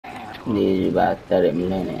Need about 30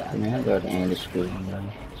 minutes. I mean, I go to industry,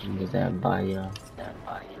 man. Niggas that buy you.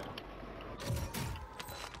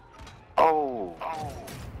 Oh.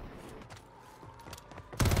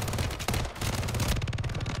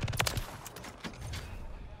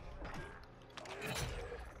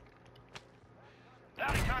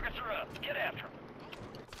 Bounty targets are up. Get after them.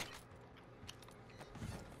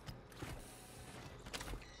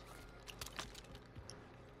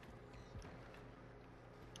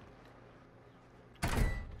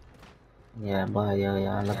 Yeah, buy you.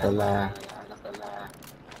 Y'all look alive.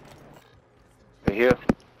 They here?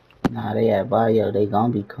 Nah, they at bio. They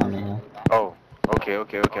gonna be coming here. Oh. Okay. I'm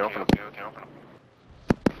finna.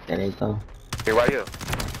 There they go. Hey, right here.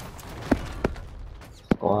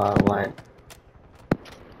 Squad white.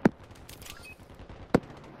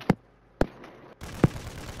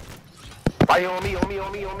 Right here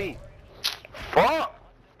on me. Fuck!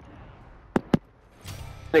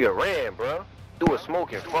 Nigga ran, bro. He was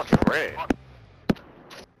smoking, fucking ran.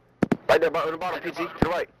 Right there, on the bottom, PT. To the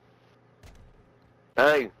right.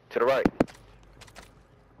 Hey, to the right.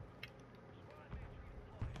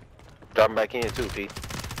 Dropping back in too, P.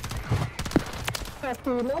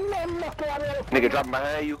 Nigga dropping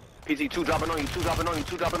behind you. PT, two dropping on you.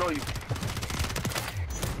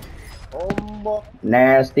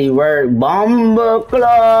 Nasty word. Bomba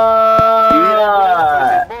clock.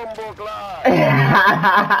 Yeah, Bumbo Clyde. I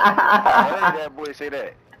heard that boy say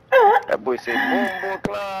that. That boy said Bumbo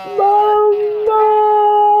Clyde.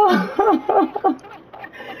 Bomba.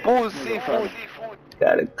 Pussy.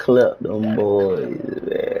 Gotta clip them boys, man.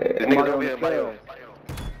 This nigga over here, bio.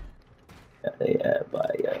 Yeah,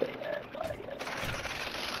 bio.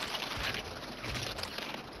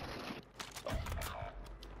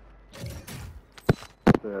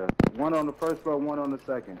 One on the first floor, one on the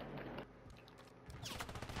second.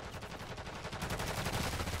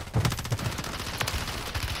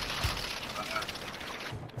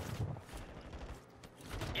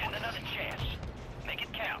 Getting another chance. Make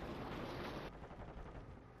it count.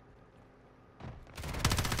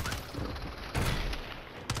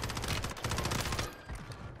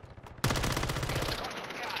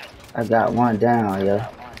 I got one down, yo.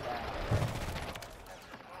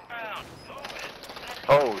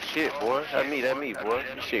 Oh shit, boy. That me, boy.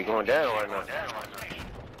 This shit going down right now.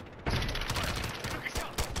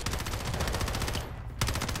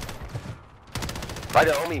 Right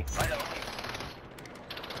there on me.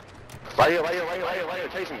 Right here,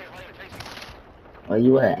 chasing me. Where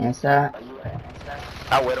you at? Inside?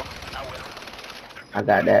 I with him. I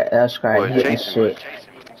got that airstrike Boy, hitting chasing shit. me.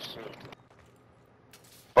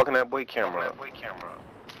 Fucking that boy camera up.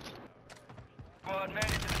 Squad made it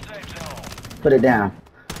to the safe zone. Put it down.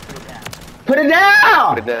 Put it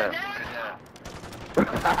down! Put it down.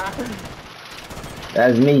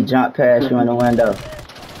 That's me, jump past you in the window.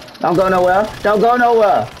 Don't go nowhere.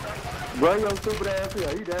 Bro, your stupid ass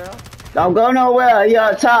here. You down? Don't go nowhere. You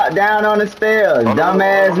up top, down on the stairs.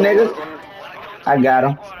 Dumbass nigga. I got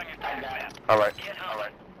him. Alright.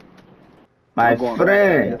 My I'm going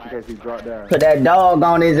friend. back, just in case he dropped down. Put that dog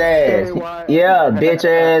on his ass. Yeah, bitch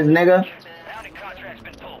ass nigga. Bounty contract's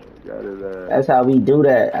been pulled. Got his That's how we do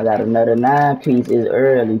that. I got another 9-piece. It's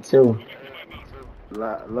early too.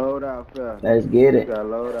 Load out fast. Let's get it.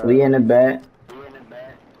 Load out. We in the back.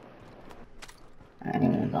 I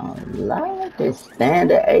ain't gonna lie. This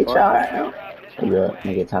standard HR. Look,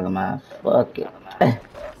 nigga talking about fuck it.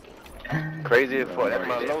 Crazy as fuck. That's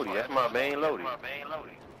my loadie. That's my main loadie.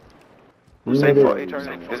 You Say nigga- fuck HR.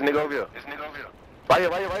 This nigga over here. Right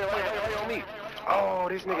here on me. Oh,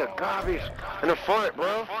 this nigga garbage. In the front,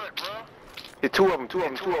 bro. It's two of them.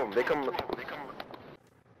 They come.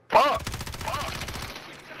 Fuck.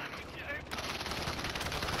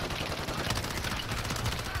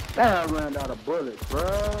 Damn, I ran out of bullets,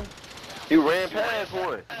 bro. You ran past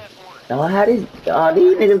one. Oh, how these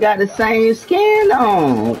niggas got the same skin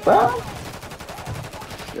on, bro?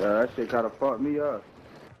 Yeah, that shit kind of fucked me up.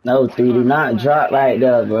 No, T, do not drop right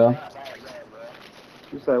there, bro.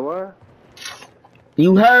 You say what?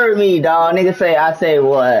 You heard me, dawg. Nigga say, I say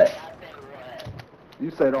what?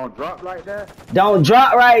 You say don't drop like that? Don't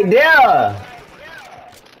drop right there.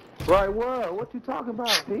 Right, what? What you talking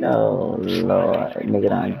about, P? Oh, Lord. Nigga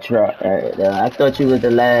done drop right there. I thought you was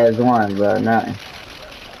the last one, bro. Nothing.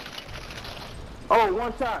 Oh,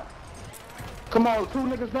 one shot. Come on, two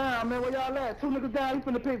niggas down, man. Where y'all at? Two niggas down. You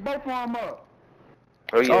finna pick both of them up.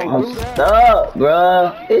 Oh yeah. I'm stuck,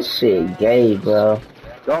 bro. This shit gay, bro.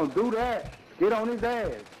 Don't do that. Get on his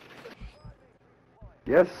ass.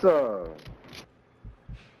 Yes, sir.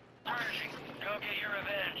 Go get your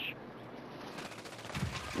revenge.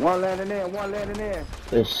 One landing in, one landing in.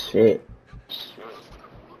 Good shit.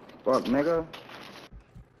 Fuck, nigga.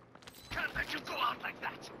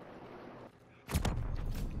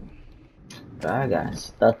 Bro, I got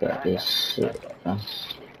stuck at this shit, bro.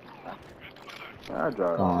 I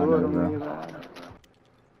got Going two of them over. niggas out.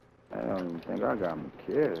 I don't even think I got them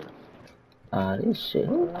killed. This shit.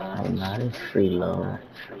 Oh, nah, this free load.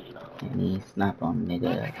 And he snap on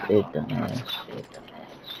nigga. Big dumb ass shit.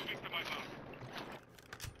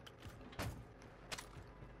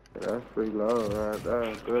 That's free love right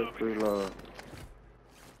there. Good free love.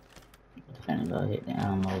 Finna go hit the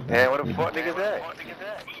ammo. Man, what the fuck niggas at?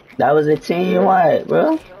 That was a team white,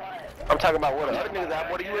 bro. I'm talking about what the other niggas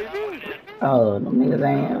out. What the UAV? Oh, them niggas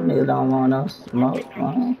ain't. Them niggas don't want no smoke,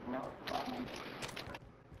 man.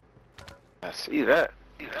 I see that.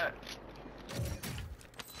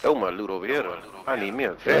 Throw my loot over here though. I need me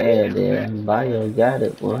a vest. Yeah, damn. Bio got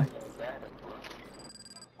it, boy.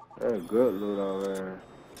 That's good loot over there.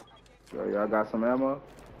 Yo, y'all got some ammo?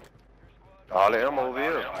 All the ammo over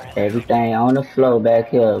here. Everything on the floor back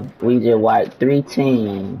here. We just wiped 3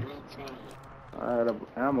 teams. I had an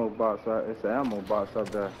ammo box. It's an ammo box up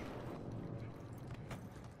there.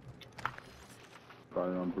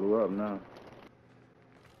 Probably done blew up now.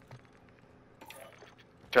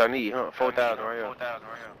 Chinese, huh? 4,000 right here.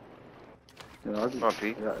 You know, I just, My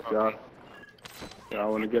P.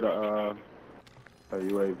 y'all want to get a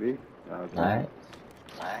UAV? Alright.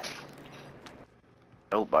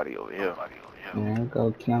 Nobody over here. Man,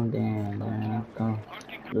 go count down, man. Go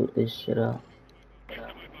loot this shit up.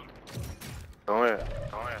 Go ahead.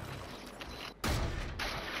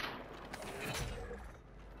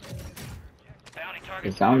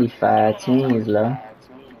 It's only 5 teams left.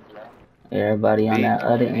 Everybody on that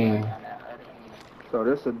other end. So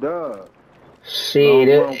this a dub. Shit,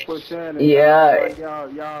 yeah.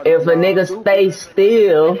 If a nigga stay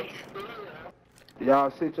still.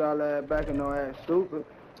 Y'all sit y'all ass back and don't act stupid.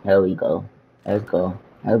 There we go. Let's go.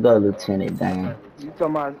 Let's go, Lieutenant Dan. You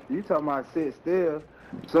talking about sit still.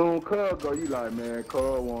 Soon Cuz go, you like, man,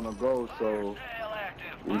 Cuz wanna go, so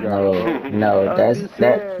No,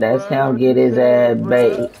 that's him get his ass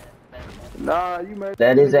bait. Nah, you made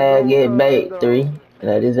Let his ass get bait, 3.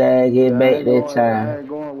 Let his ass get bait this I time. ain't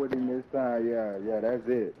going with him this time, yeah, that's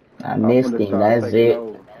it. I missed him, that's it.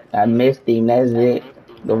 I missed him, that's it.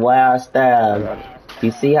 The wild style.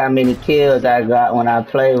 You see how many kills I got when I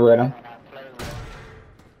play with him?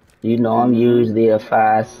 You know I'm usually a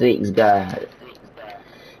 5'6" guy.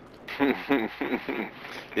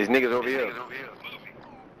 There's niggas over here.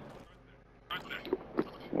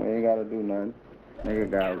 We ain't gotta do nothing. Nigga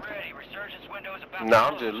got it. Nah,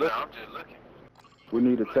 I'm just looking. We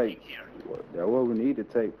need to take. That's what we need to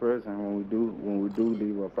take first, and when we do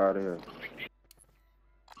leave up out of here.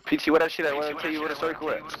 PT, what that shit I want to tell you where the circle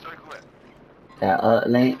at? That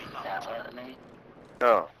uplink.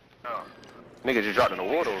 Oh. Nigga just dropped in the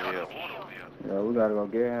water over here. Yeah, we gotta go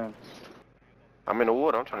get him. I'm in the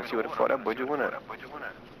water. I'm trying to see where the fuck that boy just went at.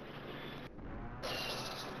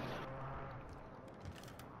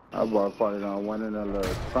 I bought probably on one in that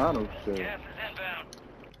little tunnel shit.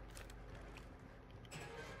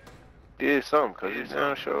 Did something, cause it's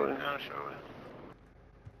down showing.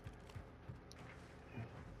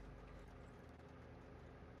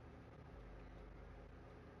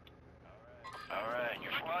 Alright,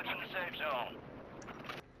 your squad's in the safe zone.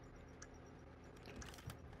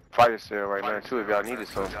 Fire sale right now too if y'all needed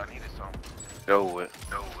something. Go with.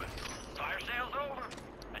 Fire sale's over.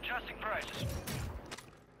 Adjusting prices.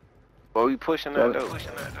 Well, we pushing that though.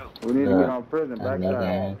 We need to get on prison That nigga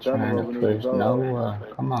backside. ain't Tell me trying where to we need to push go. nowhere.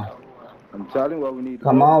 Come on. I'm telling you what we need to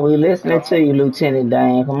Come go. on, we listening to you, Lieutenant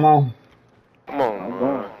Dan. Come on. Come on,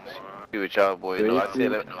 man. See what y'all boys know.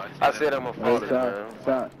 I said I'm a father,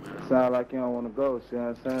 man. Sound like you don't want to go, see what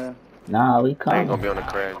I'm saying? Nah, we I ain't coming. gonna be on the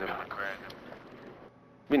crash.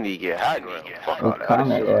 We need to get high ground. Fuck We all that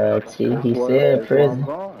coming, other shit. LT. He said prison.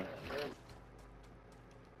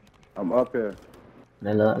 I'm up here.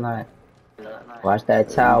 They look like. Watch that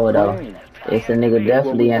tower though. It's a nigga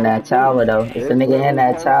definitely in that tower though. It's a nigga in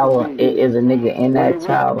that tower. It is a nigga in that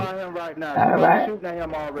tower. Alright. Shooting at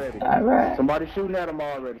him already. Alright. Somebody shooting at him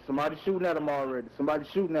already. Somebody shooting at him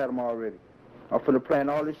already. I'm finna plan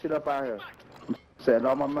all this shit up out here. I'm setting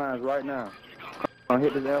all my minds right now. I'm gonna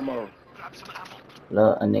hit this ammo.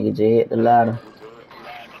 Look, a nigga just hit the ladder.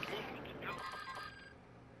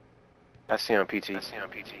 I see him, PT.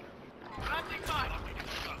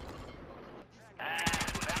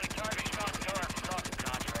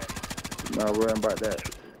 Not worrying about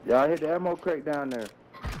that. Y'all hit the ammo crate down there.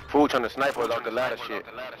 Fool trying to snipe us off the ladder shit.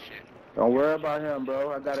 Don't worry about him,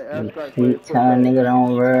 bro. I got an You airstrike for his keep pussy telling ass. nigga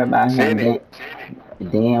don't worry about him. Send it.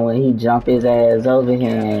 Then when he jump his ass over here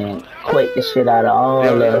and quake the shit out of Yo, all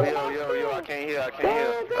yo, us. yo, yo, yo, I can't hear, I can't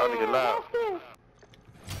hear. Y'all niggas loud.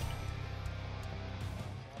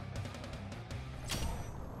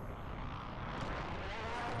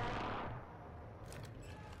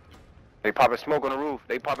 They popping smoke on the roof.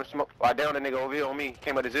 They popping smoke. I down the nigga over here on me.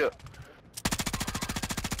 Came out the zip.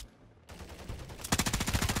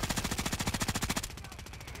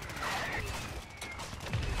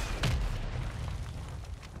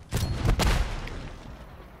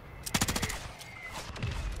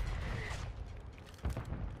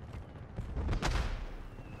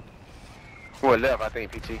 He went left, I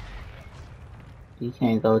think, PT. He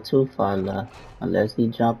can't go too far left unless he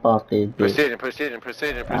jump off this bitch. Precision, precision,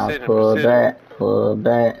 precision, Now precision, pull precision.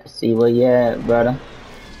 back, see where you at, brother.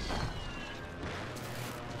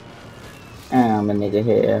 Damn, a nigga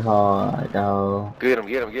hit hard, dawg. Get him,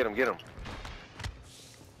 get him, get him, get him.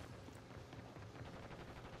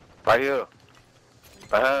 Right here.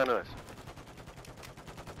 Behind us.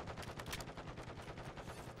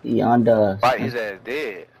 He under us. Right, his ass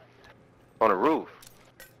dead. On the roof.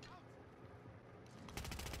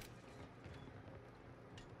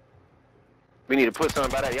 We need to put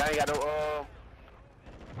something by that. Y'all ain't got no,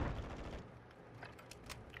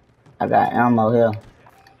 I got ammo here.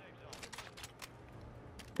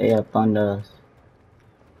 They up under us.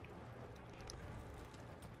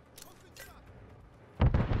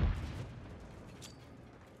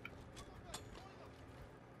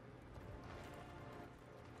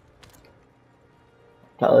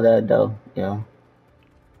 Close that door, yo.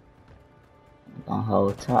 Gonna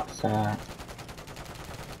hold top side.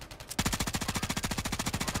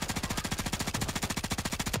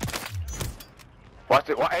 Watch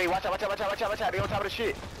it. Hey, watch out, watch out, watch out, watch out, watch out. They on top of the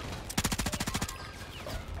shit.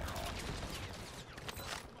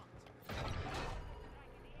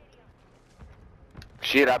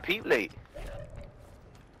 Shit, I peep late.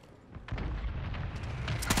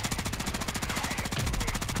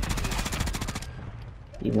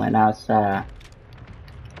 He went outside.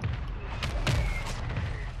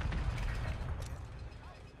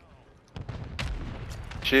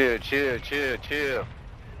 Chill, chill, chill, chill.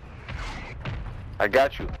 I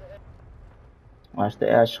got you. Watch the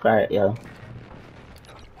airstrike, yo.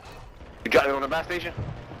 You got it on the bus station?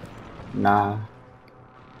 Nah.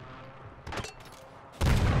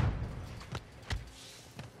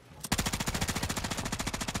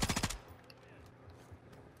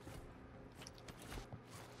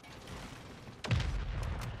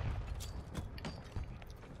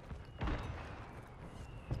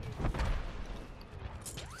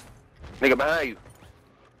 Nigga behind you.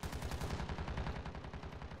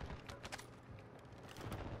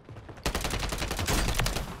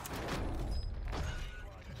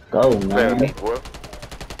 Go, Better man. me, boy.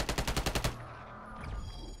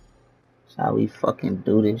 That's how we fucking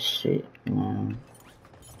do this shit, man.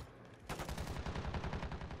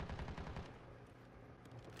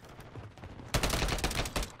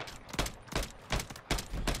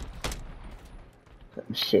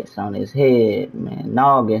 Some shit's on his head, man.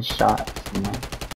 Noggin shots, man.